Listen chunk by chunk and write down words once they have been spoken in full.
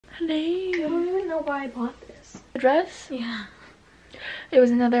Hello. I don't even know why I bought this. The dress? Yeah. It was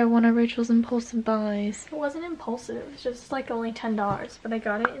another one of Rachel's impulsive buys. It wasn't impulsive. It was just like only $10, but I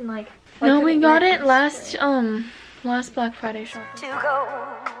got it in like. No, we got it last Black Friday shopping. To go.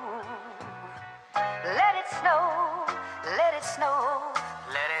 Let it snow. Let it snow.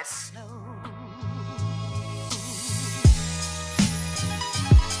 Let it snow.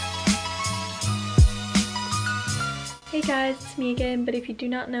 Hey guys, it's me again, but if you do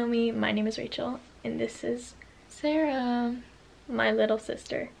not know me, my name is Rachel, and this is Sarah, my little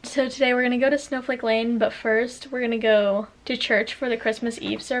sister. So today we're gonna go to Snowflake Lane, but first we're gonna go to church for the Christmas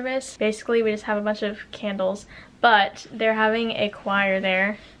Eve service. Basically, we just have a bunch of candles, but they're having a choir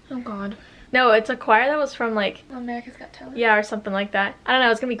there. oh god, No, it's a choir that was from like, America's Got Talent. yeah, or something like that. I don't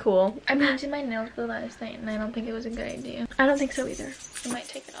know, it's gonna be cool. I painted my nails the last night and I don't think it was a good idea. I don't think so either. I might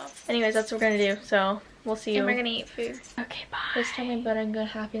take it off. Anyways, that's what we're gonna do, so we'll see you. And we're gonna eat food. Okay, bye. This time we better go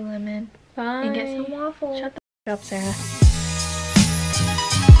Happy Lemon Bye. and get some waffles. Shut the f up, Sarah.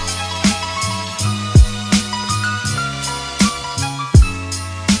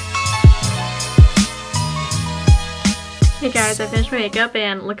 Hey guys, I finished my makeup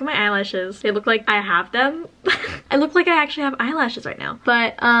and look at my eyelashes. They look like I have them. I look like I actually have eyelashes right now.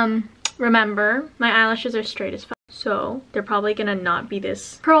 But remember, my eyelashes are straight as fuck. So they're probably gonna not be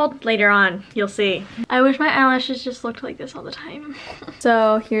this curled later on. You'll see. I wish my eyelashes just looked like this all the time.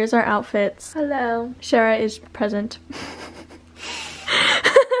 So here's our outfits. Hello. Shara is present.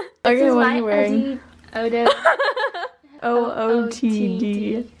 Okay, what are you wearing?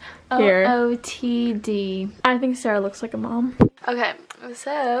 OOTD. Here. OOTD. I think Sarah looks like a mom. Okay,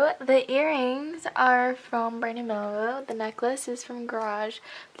 so the earrings are from Brandon Melville. The necklace is from Garage.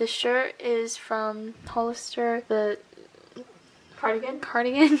 The shirt is from Hollister. The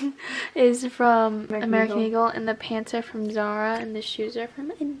cardigan is from American Eagle. And the pants are from Zara. And the shoes are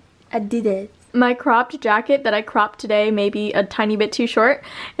from Adidas. My cropped jacket that I cropped today may be a tiny bit too short.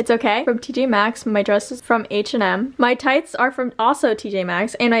 It's okay. From TJ Maxx. My dress is from H&M. My tights are from also TJ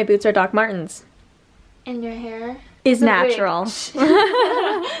Maxx. And my boots are Doc Martens. And your hair Is natural.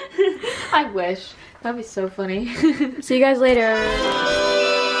 I wish. That'd be so funny. See you guys later.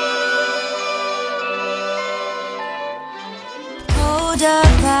 Hold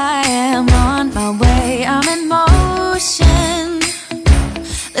up, I am on my way. I'm in motion.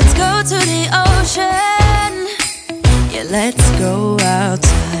 Let's go to the ocean. Yeah, let's go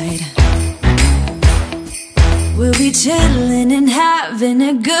outside. We'll be chilling and having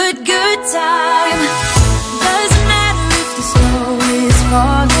a good time. Doesn't matter if the snow is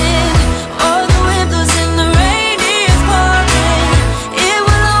falling or the wind blows and the rain is pouring. It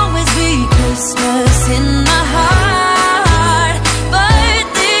will always be Christmas in my heart. But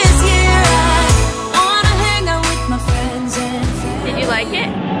this year I wanna hang out with my friends and family. Did you like it?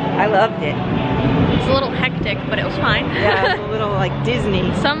 I loved it. It's a little hectic, but it was fine. Yeah, it's a little like Disney.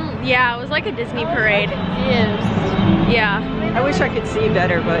 Yeah, it was like a Disney parade. Yes. Yeah. I wish I could see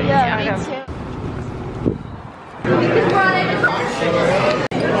better, but Yeah, I me don't. too.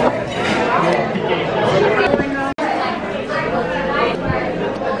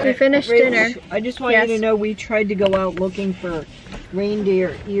 We finished dinner. I just want you to know we tried to go out looking for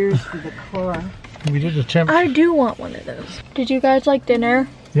reindeer ears for the car. We did attempt. I do want one of those. Did you guys like dinner?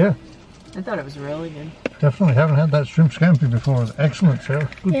 Yeah, I thought it was really good. definitely. Haven't had that shrimp scampi before. It's excellent, Sarah.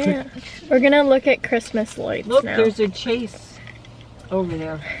 Good Yeah. pick. We're gonna look at Christmas lights Look, now. there's a chase over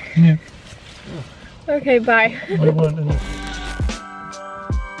there. Yeah. Okay, bye. What do you want in it?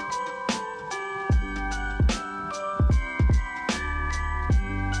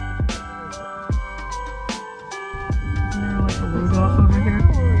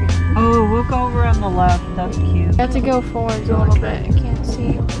 Oh, look over on the left. That's cute. You have to go forwards a little bit. I can't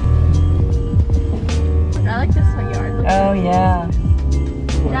see. I like this yard. Oh, yeah.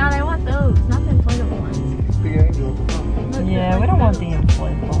 Dad, I want those, not the inflatable ones. Yeah, we don't want the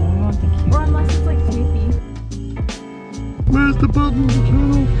inflatable. We want the cute. Or unless it's like Snoopy. Where's the button to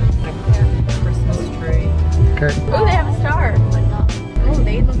turn off? Christmas tree. Okay. Oh, they have a star. But not. Oh,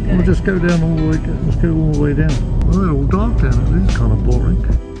 they look good. We'll just go down all the way. Let's go all the way down. Oh, they're all dark down it. This is kind of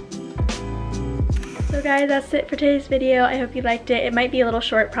boring. So guys, that's it for today's video. I hope you liked it. It might be a little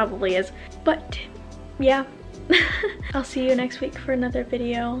short, probably is. But yeah. I'll see you next week for another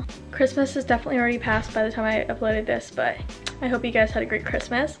video. Christmas is definitely already passed by the time I uploaded this, but I hope you guys had a great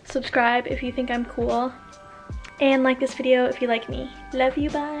Christmas. Subscribe if you think I'm cool. And like this video if you like me. Love you,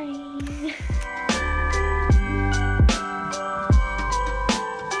 bye.